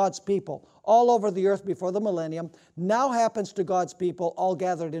happened to God's people all over the earth before the millennium now happens to God's people all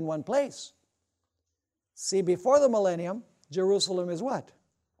gathered in one place. See, before the millennium, Jerusalem is what?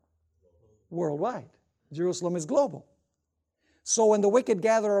 Worldwide. Jerusalem is global. So when the wicked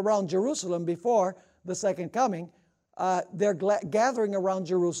gather around Jerusalem before the second coming, they're gathering around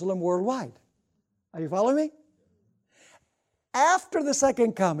Jerusalem worldwide. Are you following me? After the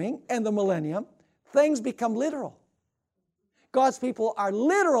second coming and the millennium, things become literal. God's people are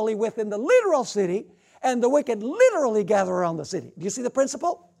literally within the literal city, and the wicked literally gather around the city. Do you see the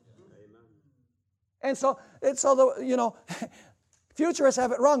principle? Amen. And so futurists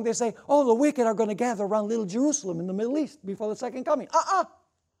have it wrong. They say, oh, the wicked are going to gather around little Jerusalem in the Middle East before the second coming.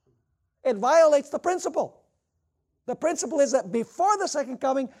 It violates the principle. The principle is that before the second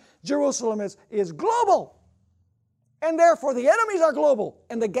coming, Jerusalem is global. And therefore the enemies are global.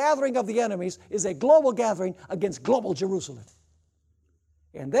 And the gathering of the enemies is a global gathering against global Jerusalem.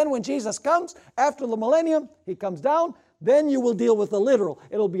 And then when Jesus comes, after the millennium, He comes down, then you will deal with the literal.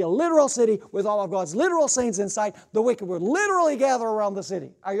 It'll be a literal city with all of God's literal saints inside. The wicked will literally gather around the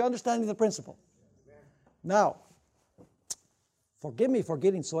city. Are you understanding the principle? Now, forgive me for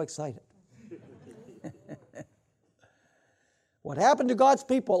getting so excited. What happened to God's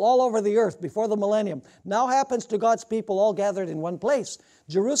people all over the earth before the millennium now happens to God's people all gathered in one place.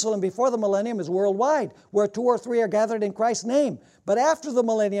 Jerusalem before the millennium is worldwide, where 2 or 3 are gathered in Christ's name. But after the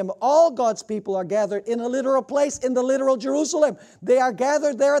millennium, all God's people are gathered in a literal place, in the literal Jerusalem. They are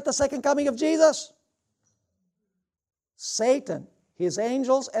gathered there at the second coming of Jesus. Satan, his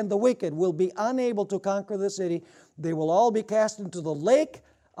angels, and the wicked will be unable to conquer the city. They will all be cast into the lake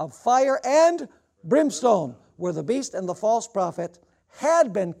of fire and brimstone, where the beast and the false prophet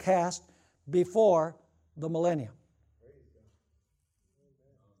had been cast before the millennium.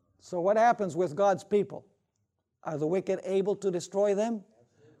 So what happens with God's people? Are the wicked able to destroy them?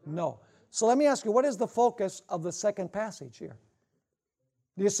 No. So let me ask you, what is the focus of the second passage here?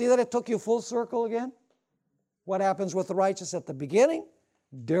 Do you see that it took you full circle again? What happens with the righteous at the beginning,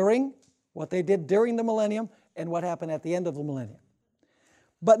 during, what they did during the millennium, and what happened at the end of the millennium.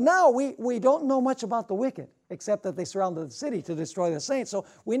 But now we don't know much about the wicked, except that they surrounded the city to destroy the saints. So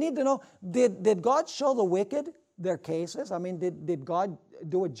we need to know, did God show the wicked their cases? I mean, did God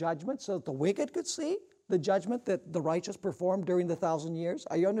do a judgment so that the wicked could see the judgment that the righteous performed during the 1,000 years?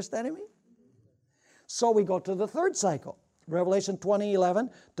 Are you understanding me? So we go to the third cycle, Revelation 20:11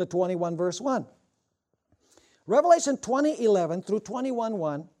 to 21 verse 1. Revelation 20:11 through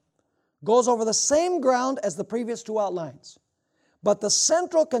 21:1 goes over the same ground as the previous two outlines. But the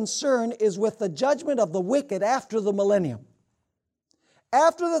central concern is with the judgment of the wicked after the millennium.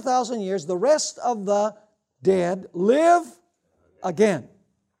 After the 1,000 years, the rest of the dead live again.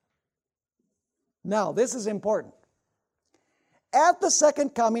 Now, this is important. At the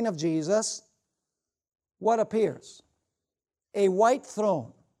second coming of Jesus, what appears? A white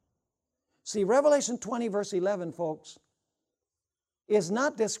throne. See, Revelation 20 verse 11, folks, is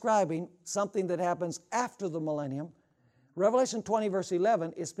not describing something that happens after the millennium. Revelation 20 verse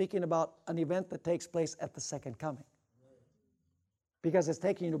 11 is speaking about an event that takes place at the second coming. Because it's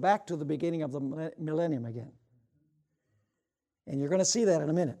taking you back to the beginning of the millennium again. And you're going to see that in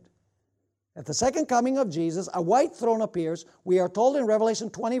a minute. At the second coming of Jesus, a white throne appears. We are told in Revelation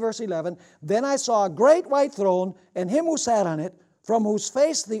 20 verse 11, "Then I saw a great white throne, and him who sat on it, from whose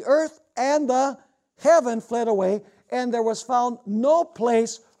face the earth and the heaven fled away, and there was found no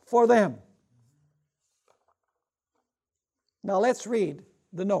place for them." Now let's read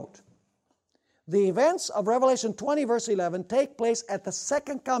the note. The events of Revelation 20 verse 11 take place at the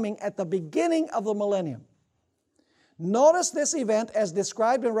second coming, at the beginning of the millennium. Notice this event as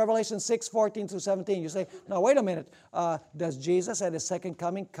described in Revelation 6:14 through 17. You say, now wait a minute, does Jesus at his second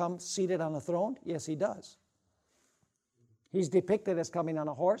coming come seated on a throne? Yes, he does. He's depicted as coming on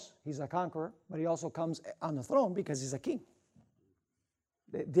a horse. He's a conqueror, but he also comes on the throne because he's a king.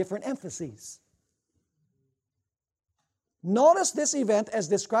 Different emphases. Notice this event as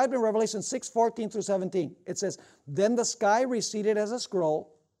described in Revelation 6:14 through 17. It says, "Then the sky receded as a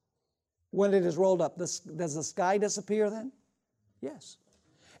scroll when it is rolled up." Does the sky disappear then? Yes.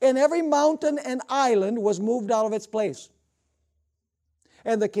 "And every mountain and island was moved out of its place.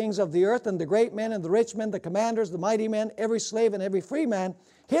 And the kings of the earth, and the great men, and the rich men, the commanders, the mighty men, every slave and every free man,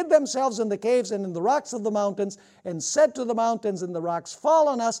 hid themselves in the caves and in the rocks of the mountains, and said to the mountains and the rocks, 'Fall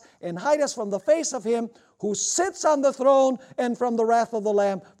on us, and hide us from the face of him who sits on the throne, and from the wrath of the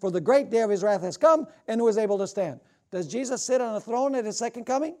Lamb. For the great day of his wrath has come, and who is able to stand?'" Does Jesus sit on a throne at his second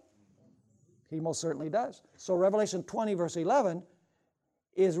coming? He most certainly does. So Revelation 20 verse 11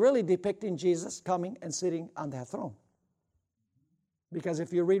 is really depicting Jesus coming and sitting on that throne. Because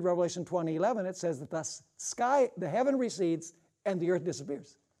if you read Revelation 20:11, it says that the sky, the heaven recedes and the earth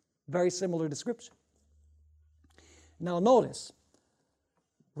disappears. Very similar description. Now notice,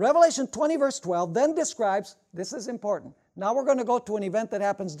 Revelation 20 verse 12 then describes, this is important. Now we're going to go to an event that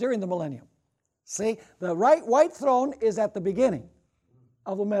happens during the millennium. See, the white throne is at the beginning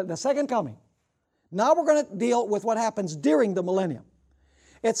of the second coming. Now we're going to deal with what happens during the millennium.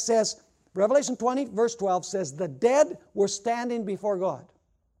 It says, Revelation 20 verse 12 says, "The dead were standing before God."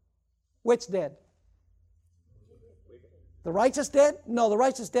 Which dead? The righteous dead? No, the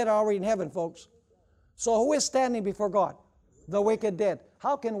righteous dead are already in heaven, folks. So who is standing before God? The wicked dead.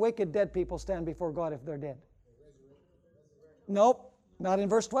 How can wicked dead people stand before God if they're dead? Nope, not in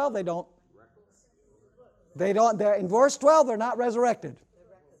verse 12 they don't. They don't. In verse 12 they're not resurrected.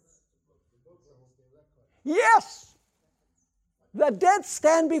 Yes! The dead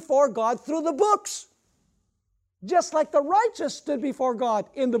stand before God through the books. Just like the righteous stood before God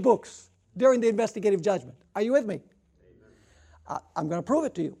in the books during the investigative judgment. Are you with me? I'm going to prove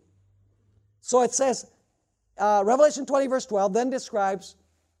it to you. So it says, Revelation 20 verse 12 then describes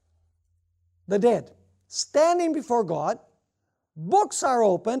the dead standing before God. Books are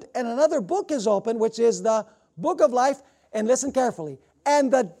opened, and another book is opened, which is the book of life. And listen carefully.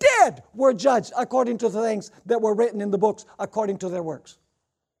 And the dead were judged according to the things that were written in the books, according to their works.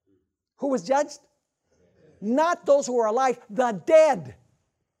 Who was judged? Not those who were alive, the dead.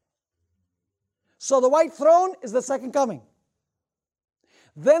 So the white throne is the second coming.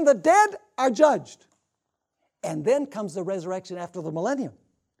 Then the dead are judged. And then comes the resurrection after the millennium.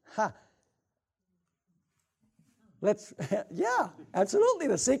 Ha. Yeah, absolutely.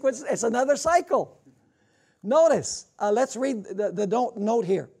 The sequence, it's another cycle. Notice, let's read the note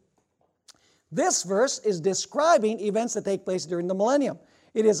here. This verse is describing events that take place during the millennium.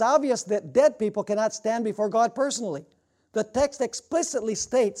 It is obvious that dead people cannot stand before God personally. The text explicitly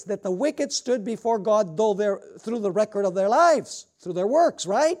states that the wicked stood before God through the record of their lives, through their works,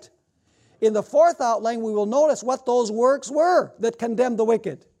 right? In the fourth outline, we will notice what those works were that condemned the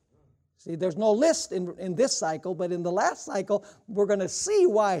wicked. See, there's no list in this cycle, but in the last cycle, we're going to see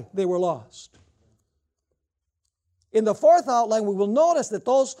why they were lost. In the fourth outline, we will notice that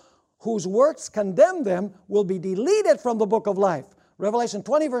those whose works condemn them will be deleted from the book of life. Revelation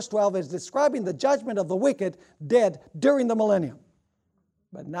 20 verse 12 is describing the judgment of the wicked dead during the millennium.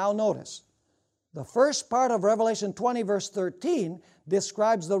 But now notice, the first part of Revelation 20 verse 13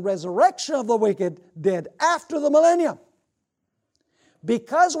 describes the resurrection of the wicked dead after the millennium.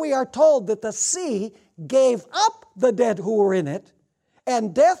 Because we are told that the sea gave up the dead who were in it,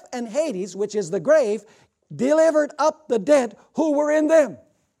 and death and Hades, which is the grave, delivered up the dead who were in them.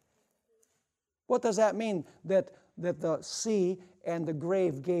 What does that mean, that the sea and the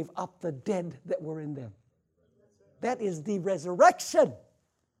grave gave up the dead that were in them? That is the resurrection.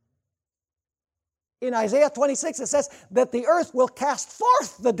 In Isaiah 26, it says that the earth will cast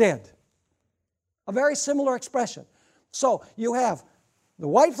forth the dead. A very similar expression. So you have the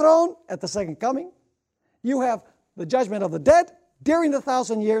white throne at the second coming. You have the judgment of the dead during the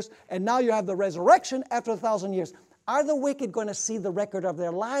 1,000 years. And now you have the resurrection after the 1,000 years. Are the wicked going to see the record of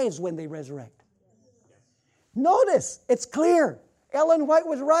their lives when they resurrect? Notice, it's clear. Ellen White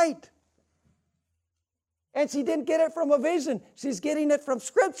was right. And she didn't get it from a vision. She's getting it from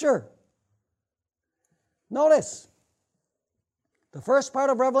Scripture. Notice, the first part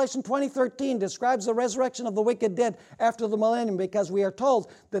of Revelation 20:13 describes the resurrection of the wicked dead after the millennium, because we are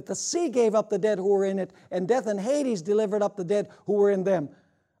told that the sea gave up the dead who were in it, and death and Hades delivered up the dead who were in them.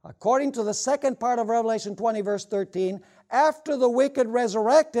 According to the second part of Revelation 20 verse 13, after the wicked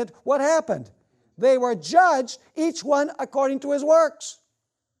resurrected, what happened? They were judged, each one according to his works.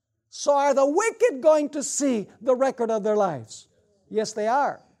 So are the wicked going to see the record of their lives? Yes, they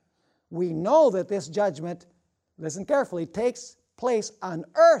are. We know that this judgment, listen carefully, takes place on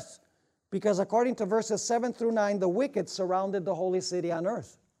earth, because according to verses 7 through 9, the wicked surrounded the holy city on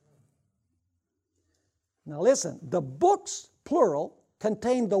earth. Now listen, the books, plural,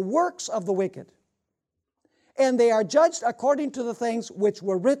 contain the works of the wicked, and they are judged according to the things which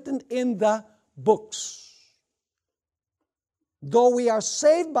were written in the books. Though we are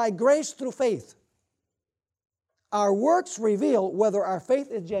saved by grace through faith, our works reveal whether our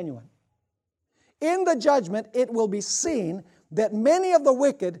faith is genuine. In the judgment, it will be seen that many of the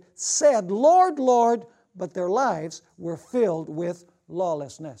wicked said, Lord, Lord, but their lives were filled with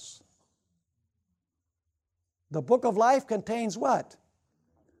lawlessness. The book of life contains what?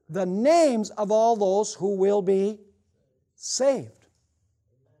 The names of all those who will be saved.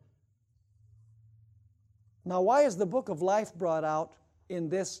 Now, why is the book of life brought out in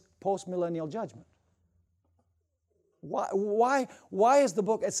this post-millennial judgment? Why is the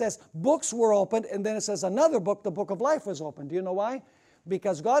book, it says books were opened, and then it says another book, the book of life, was opened. Do you know why?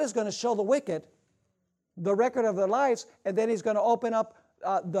 Because God is going to show the wicked the record of their lives, and then He's going to open up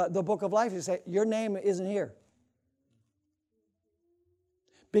the book of life and say, your name isn't here.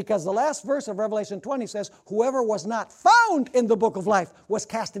 Because the last verse of Revelation 20 says, whoever was not found in the book of life was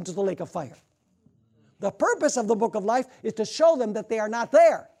cast into the lake of fire. The purpose of the book of life is to show them that they are not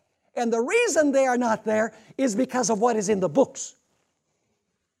there. And the reason they are not there is because of what is in the books.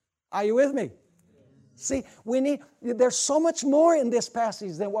 Are you with me? See, there's so much more in this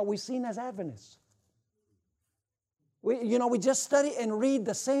passage than what we've seen as Adventists. We just study and read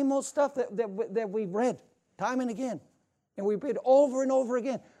the same old stuff that we've read time and again. And we read over and over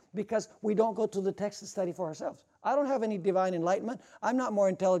again because we don't go to the text and study for ourselves. I don't have any divine enlightenment. I'm not more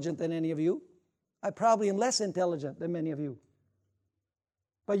intelligent than any of you. I probably am less intelligent than many of you.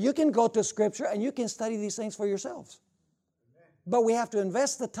 But you can go to Scripture and you can study these things for yourselves. But we have to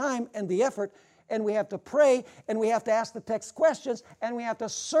invest the time and the effort, and we have to pray, and we have to ask the text questions, and we have to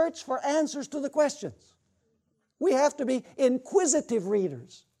search for answers to the questions. We have to be inquisitive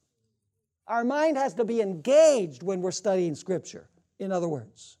readers. Our mind has to be engaged when we're studying Scripture, in other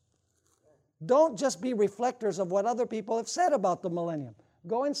words. Don't just be reflectors of what other people have said about the millennium.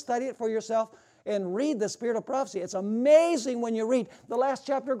 Go and study it for yourself and read the Spirit of Prophecy. It's amazing when you read the last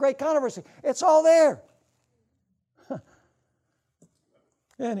chapter of Great Controversy. It's all there.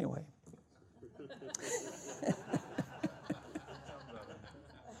 Anyway.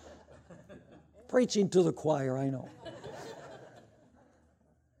 Preaching to the choir, I know.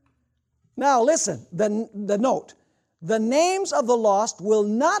 Now listen, the note. The names of the lost will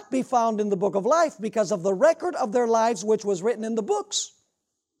not be found in the book of life because of the record of their lives which was written in the books.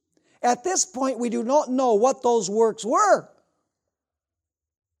 At this point, we do not know what those works were.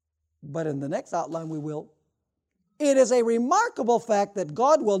 But in the next outline, we will. It is a remarkable fact that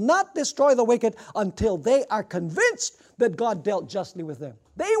God will not destroy the wicked until they are convinced that God dealt justly with them.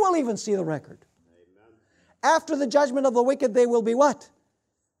 They will even see the record. Amen. After the judgment of the wicked, they will be what?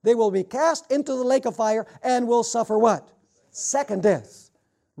 They will be cast into the lake of fire and will suffer what? Second death.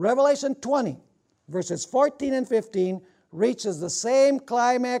 Revelation 20, verses 14 and 15 reaches the same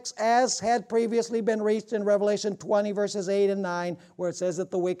climax as had previously been reached in Revelation 20, verses 8 and 9, where it says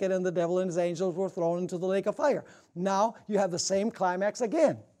that the wicked and the devil and his angels were thrown into the lake of fire. Now you have the same climax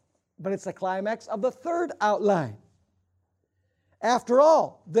again, but it's the climax of the third outline. After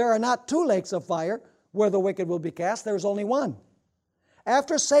all, there are not two lakes of fire where the wicked will be cast. There's only one.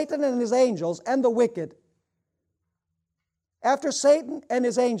 After Satan and his angels and the wicked, after Satan and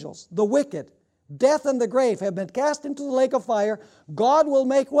his angels, the wicked, death and the grave have been cast into the lake of fire, God will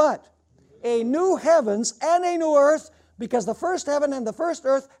make what? A new heavens and a new earth, because the first heaven and the first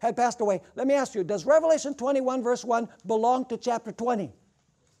earth had passed away. Let me ask you, does Revelation 21 verse 1 belong to chapter 20?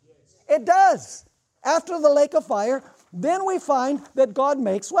 It does. After the lake of fire, then we find that God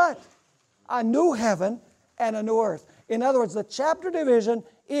makes what? A new heaven and a new earth. In other words, the chapter division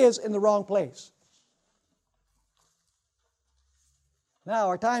is in the wrong place. Now,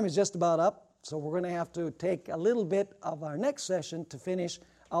 our time is just about up, so we're going to have to take a little bit of our next session to finish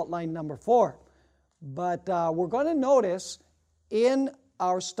outline number 4. But we're going to notice in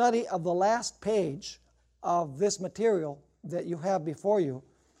our study of the last page of this material that you have before you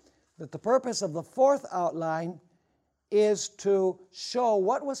that the purpose of the fourth outline is to show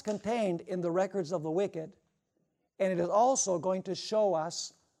what was contained in the records of the wicked. And it is also going to show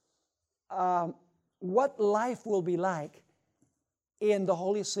us what life will be like in the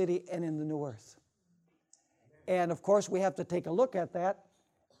holy city and in the new earth. And of course, we have to take a look at that.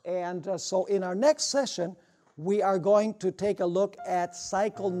 And so in our next session, we are going to take a look at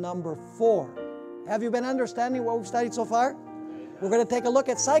cycle number 4. Have you been understanding what we've studied so far? We're going to take a look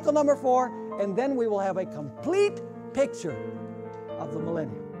at cycle number 4, and then we will have a complete picture of the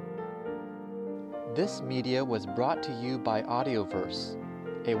millennium. This media was brought to you by Audioverse,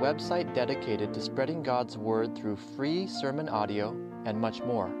 a website dedicated to spreading God's Word through free sermon audio and much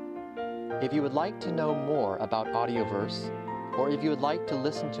more. If you would like to know more about Audioverse, or if you would like to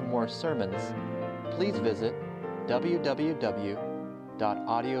listen to more sermons, please visit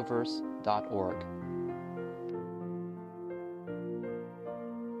www.audioverse.org.